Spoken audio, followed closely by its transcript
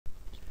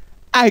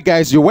Hi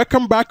guys, you're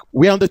welcome back.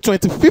 We're on the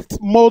 25th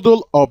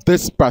module of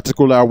this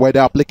particular weather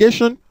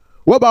application,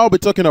 whereby I'll be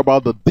talking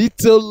about the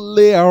detail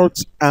layout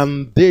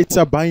and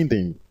data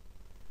binding.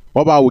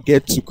 Whereby we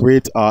get to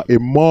create a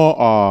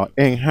more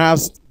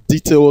enhanced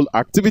detail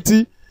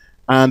activity,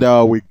 and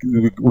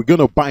we're going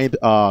to bind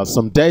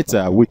some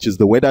data, which is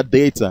the weather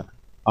data,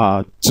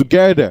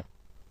 together.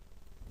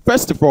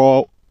 First of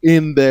all,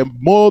 in the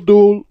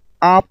module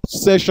app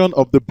section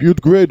of the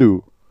build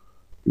Gradle,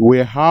 we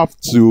have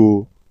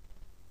to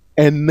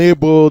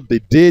enable the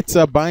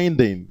data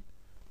binding.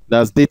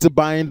 That's data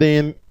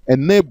binding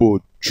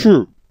enabled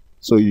true.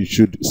 So you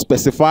should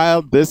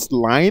specify this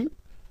line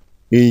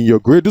in your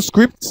Gradle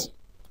script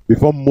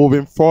before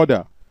moving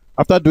further.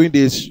 After doing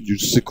this, you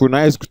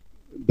synchronize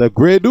the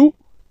Gradle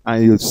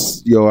and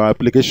your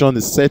application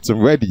is set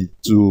and ready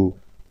to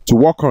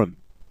work on.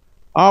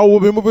 I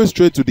will be moving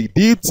straight to the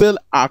detail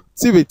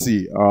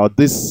activity.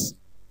 This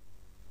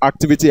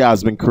activity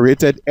has been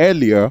created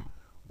earlier,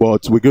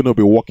 but we're going to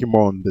be working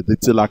more on the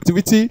detail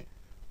activity,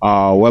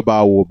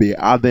 whereby we'll be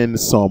adding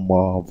some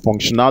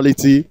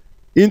functionality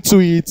into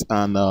it,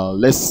 and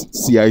let's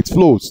see how it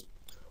flows.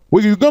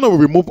 We're going to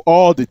remove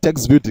all the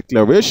text view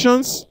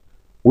declarations,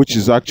 which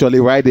is actually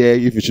right there.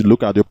 If you should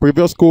look at the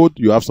previous code,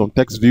 you have some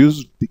text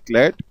views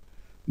declared.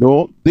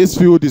 No, this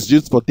field is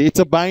used for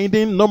data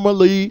binding.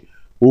 Normally,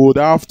 we would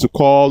have to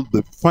call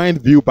the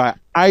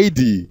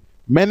findViewById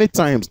many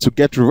times to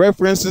get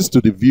references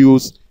to the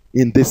views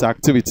in this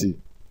activity.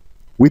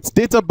 With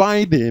data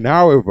binding,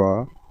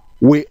 however,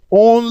 we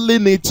only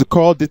need to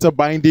call data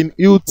binding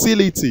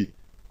utility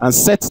and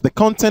set the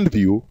content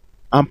view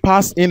and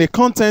pass in a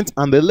content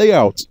and the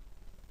layout,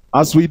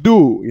 as we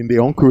do in the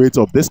onCreate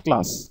of this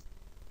class.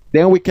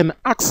 Then we can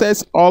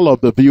access all of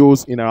the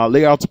views in our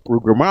layout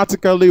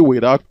programmatically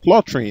without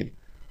cluttering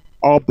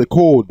up the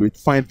code with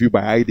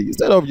findViewById.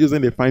 Instead of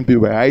using the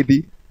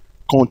findViewById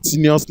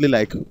continuously,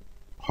 like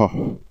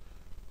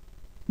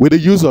with the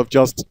use of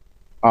just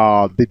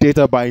the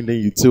data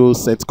binding util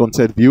set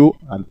content view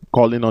and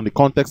calling on the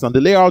context and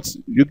the layouts,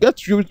 you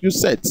get you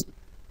set.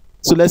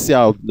 So let's see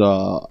how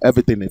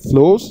everything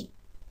flows.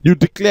 You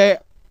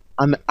declare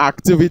an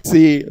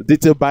activity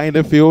detail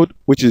binding field,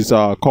 which is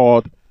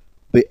called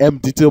the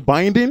mDetail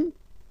binding.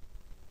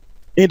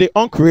 In the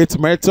onCreate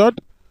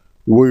method,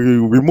 we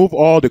remove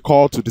all the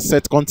call to the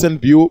set content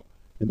view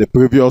in the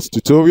previous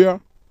tutorial.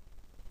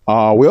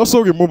 We also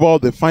remove all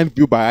the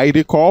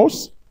findViewById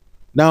calls.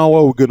 Now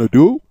what we're going to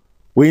do,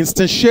 we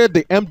instantiate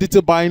the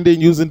mDetail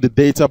binding using the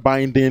data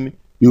binding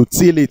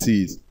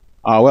utilities,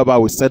 whereby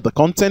we set the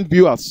content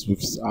view as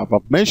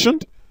I've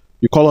mentioned.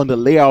 You call on the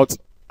layout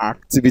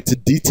activity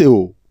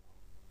detail,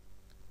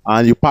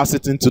 and you pass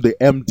it into the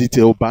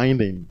mDetail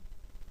binding.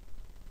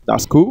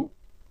 That's cool.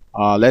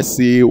 Let's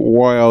see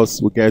what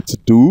else we get to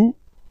do.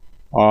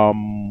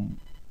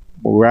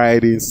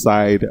 Right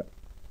inside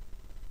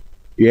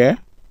here.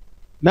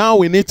 Now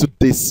we need to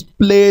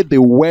display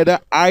the weather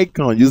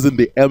icon using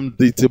the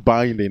mDetail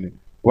binding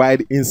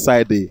right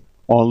inside the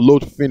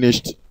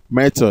onLoadFinished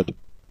method.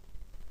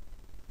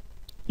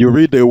 You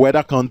read the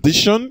weather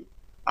condition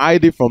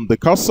ID from the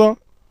cursor,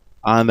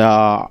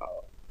 and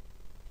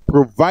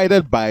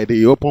provided by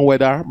the open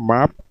weather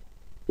map,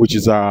 which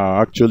is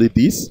actually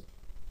this.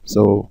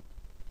 So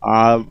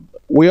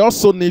we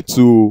also need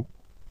to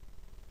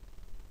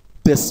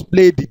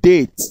display the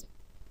date,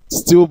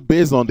 still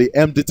based on the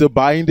mDetail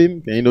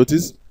binding. Can you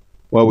notice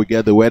where we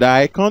get the weather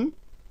icon?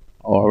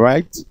 All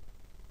right.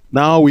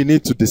 Now we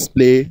need to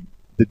display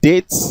the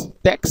date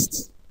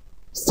text,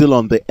 still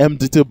on the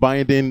mDetail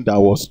binding that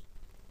was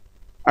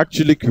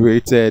actually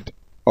created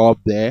up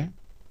there.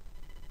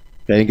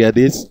 Can you get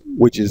this?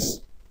 Which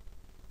is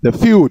the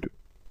field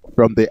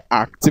from the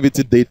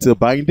activity data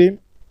binding.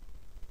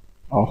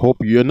 I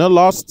hope you're not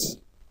lost.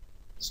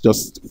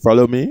 Just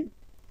follow me.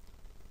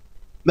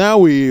 Now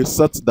we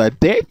set the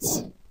date.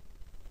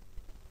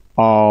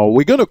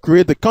 We're going to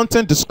create the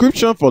content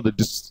description for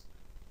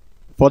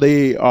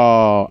the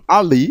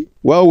alley,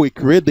 where we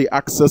create the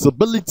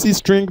accessibility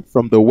string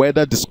from the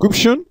weather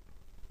description,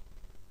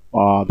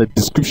 the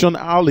description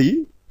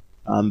alley,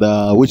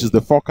 and which is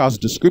the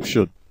forecast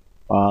description.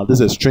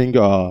 This is a string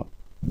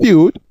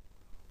field.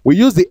 We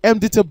use the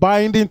mDetail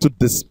binding to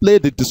display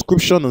the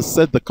description and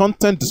set the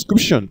content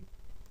description.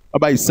 How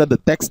about you set the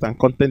text and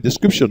content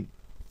description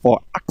for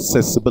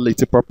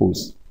accessibility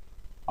purpose?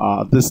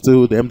 This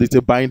still the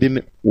mDetail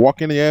binding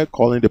working here,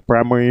 calling the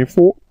primary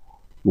info.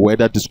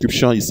 Weather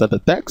description, you set the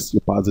text, you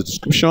pass the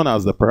description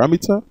as the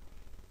parameter.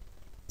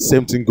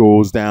 Same thing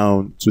goes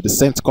down to the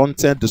sent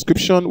content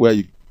description, where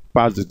you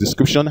pass the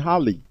description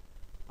alley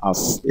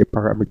as a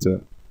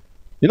parameter.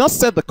 You now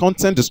set the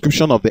content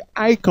description of the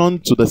icon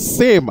to the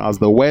same as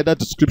the weather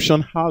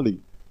description alley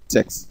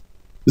text.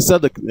 You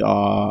set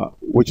the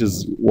which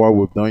is what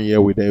we've done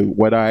here with the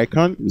weather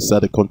icon. You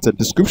set the content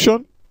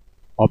description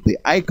of the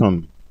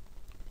icon.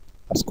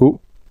 That's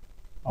cool.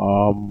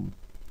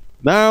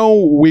 Now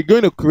we're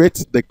going to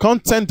create the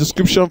content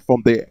description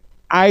from the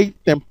eye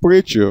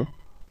temperature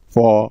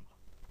for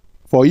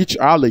each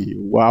alley.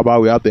 Whereby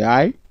we have the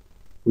eye,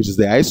 which is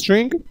the eye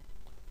string.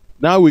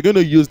 Now we're going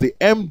to use the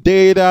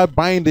mData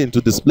binding to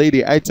display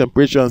the eye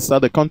temperature and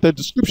set the content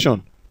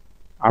description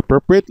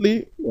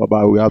appropriately.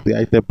 Whereby we have the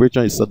eye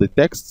temperature, insert the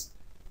text,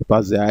 we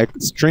pass the eye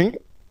string.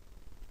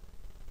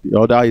 The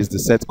other is the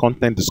set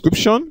content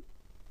description.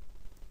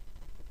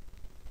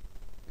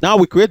 Now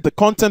we create the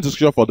content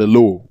description for the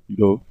low.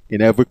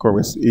 In every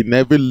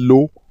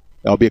low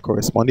there will be a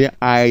corresponding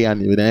eye,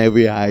 and in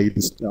every eye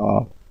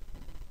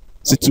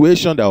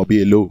situation there will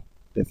be a low,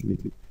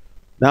 definitely.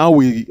 Now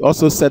we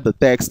also set the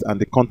text and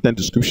the content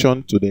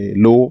description to the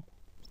low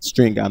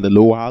string and the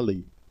low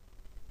alley.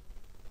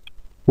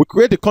 We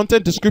create the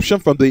content description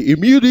from the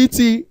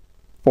humidity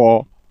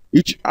for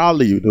each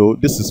alley.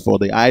 This is for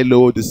the eye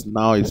low. This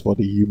now is for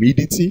the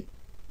humidity.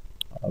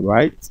 All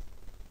right.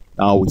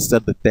 Now we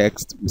set the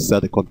text. We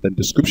set the content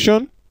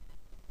description.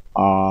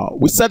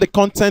 We set the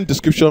content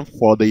description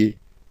for the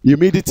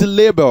humidity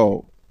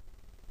label.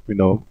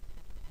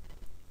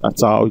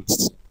 That's how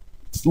it's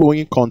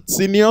flowing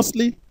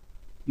continuously.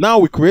 Now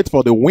we create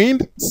for the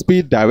wind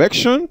speed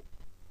direction.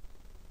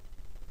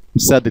 We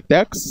set the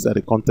text, set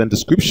the content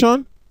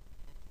description.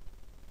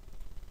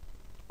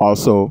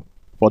 Also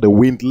for the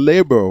wind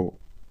label.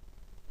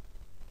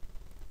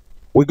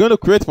 We're going to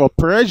create for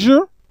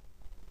pressure,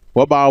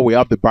 whereby we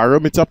have the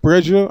barometer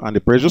pressure and the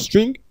pressure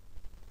string.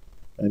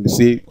 And you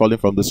see calling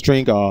from the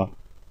string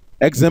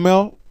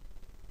XML.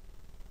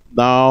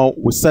 Now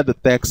we set the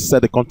text,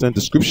 set the content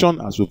description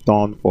as we've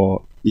done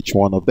for each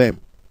one of them.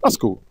 That's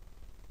cool.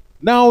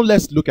 Now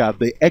let's look at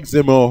the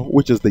XML,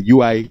 which is the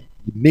UI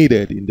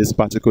needed in this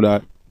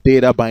particular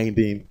data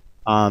binding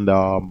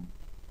and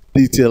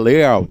detail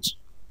layout.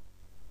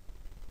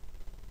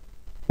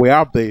 We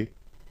have the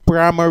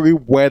primary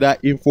weather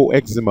info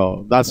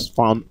XML that's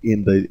found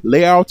in the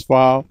layout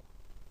file,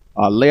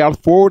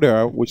 layout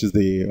folder, which is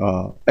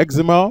the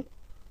XML,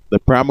 the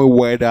primary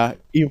weather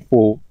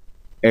info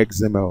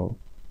XML.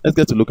 Let's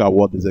get to look at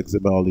what this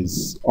XML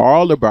is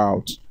all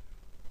about.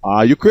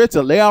 You create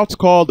a layout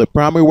called the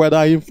primary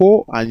weather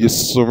info, and you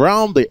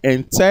surround the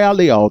entire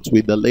layout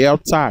with the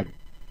layout tag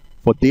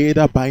for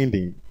data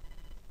binding.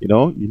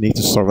 You need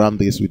to surround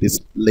this with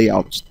this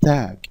layout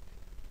tag.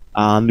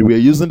 And we're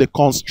using the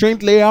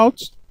constraint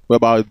layout,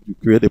 whereby you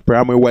create the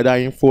primary weather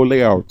info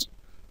layout.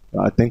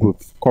 I think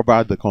we've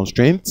covered the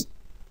constraint.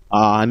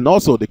 And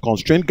also the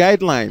constraint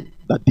guideline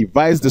that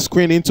divides the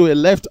screen into a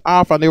left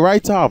half and a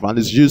right half, and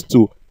is used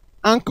to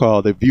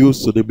anchor the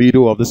views to the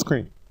middle of the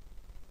screen.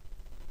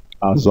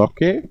 That's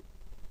okay.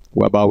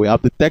 Whereby we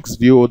have the text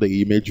view,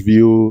 the image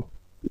view,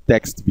 the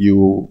text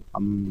view,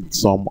 and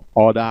some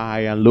other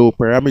high and low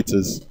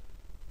parameters.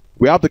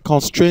 We have the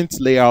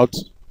constraint layout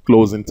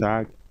closing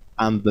tag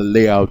and the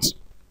layout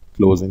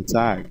closing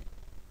tag.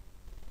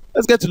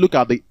 Let's get to look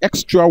at the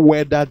extra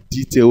weather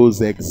details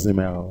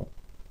XML.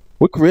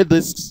 We create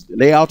this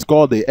layout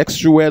called the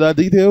extra weather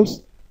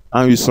details,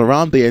 and we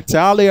surround the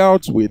entire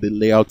layout with the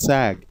layout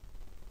tag,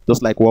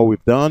 just like what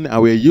we've done.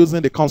 And we're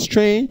using the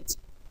constraint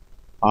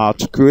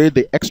to create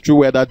the extra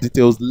weather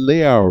details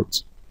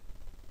layout.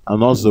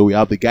 And also we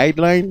have the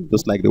guideline,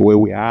 just like the way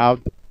we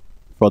have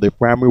for the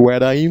primary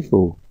weather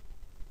info.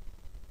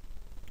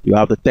 You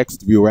have the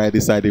text view right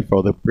decided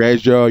for the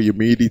pressure,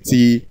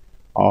 humidity,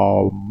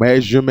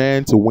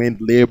 measurement, wind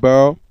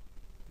label.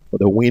 For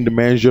the wind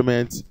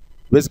measurement,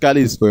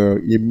 basically it's for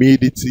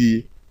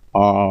humidity,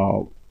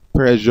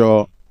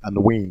 pressure,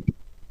 and wind.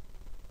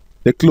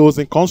 The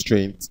closing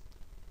constraint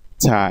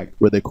tag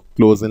with the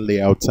closing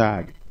layout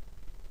tag.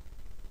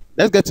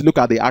 Let's get to look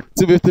at the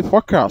activity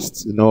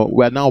forecast.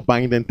 We're now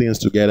binding things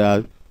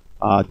together,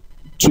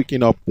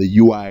 tweaking up the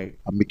UI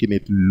and making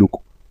it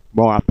look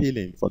more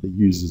appealing for the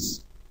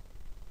users.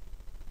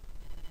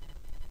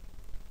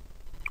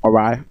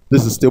 Alright,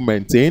 this is still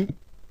maintained.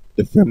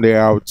 The frame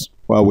layout,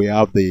 where we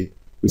have the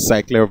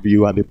recycler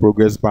view and the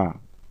progress bar,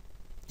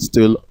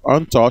 still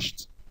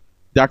untouched.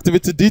 The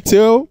activity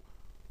detail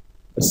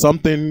is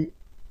something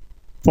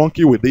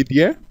funky we did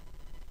here.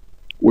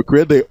 We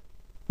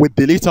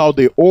delete out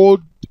the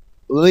old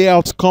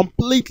layout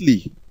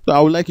completely. So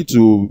I would like you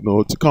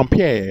to to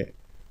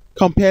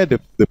compare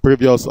the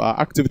previous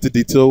activity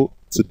detail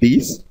to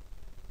this.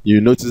 You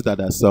notice that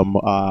there's some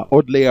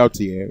old layout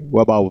here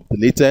whereby we've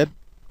deleted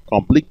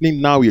completely.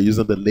 Now we're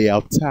using the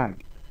layout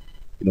tag.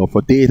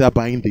 For data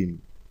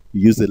binding,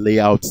 you use the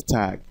layout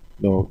tag.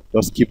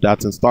 Just keep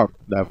that in stock.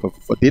 Now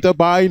for data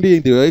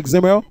binding, the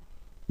XML,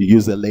 you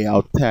use the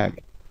layout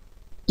tag.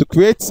 To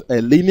create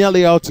a linear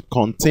layout to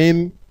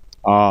contain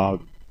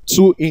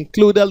two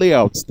included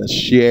layouts that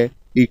share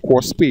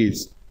equal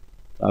space.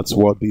 That's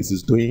what this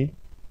is doing.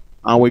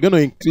 And we're going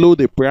to include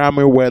the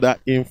primary weather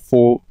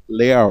info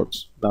layout.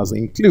 That's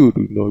include,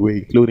 we're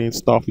including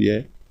stuff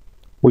here,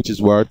 which is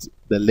what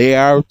the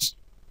layout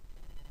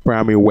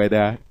primary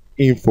weather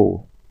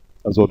info.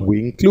 That's what we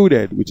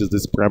included, which is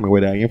this primary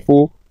weather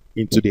info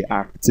into the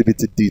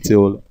activity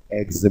detail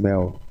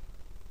XML.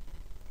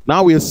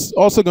 Now we're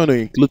also going to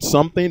include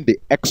something, the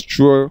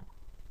extra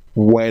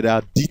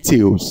weather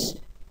details.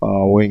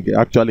 We're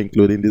actually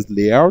including this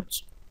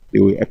layout,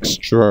 the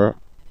extra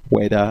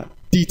weather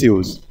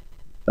details.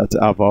 that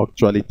I've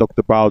actually talked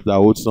about that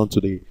holds on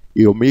to the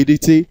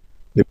humidity,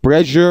 the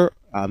pressure,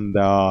 and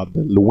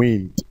the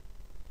wind.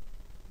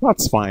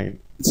 That's fine.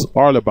 It's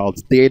all about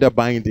data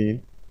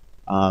binding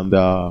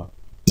and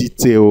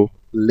detail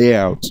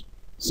layout.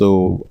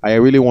 So I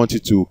really want you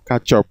to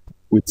catch up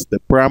with the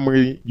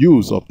primary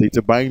use of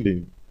data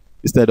binding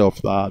instead of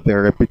the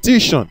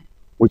repetition,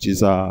 which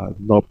is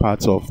not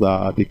part of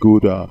the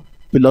good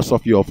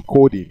philosophy of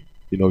coding.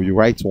 You know, you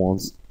write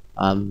once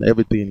and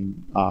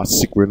everything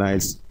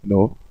synchronized, you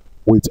know,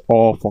 with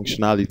all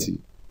functionality.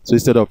 So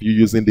instead of you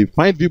using the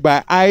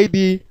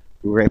findViewById,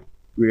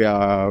 we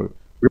are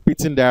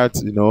repeating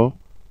that, you know,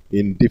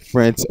 in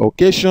different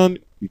occasion,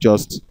 you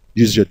just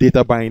use your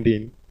data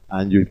binding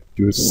and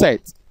you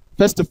set.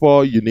 First of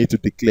all, you need to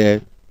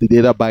declare the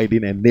data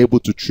binding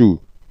enabled to true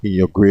in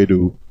your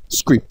Gradle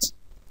script.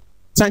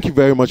 Thank you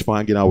very much for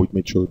hanging out with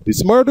me through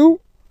this module.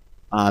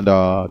 And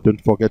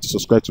don't forget to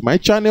subscribe to my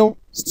channel.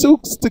 Still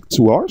stick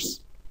to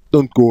ours.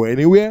 Don't go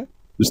anywhere.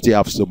 We still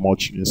have so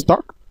much in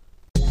stock.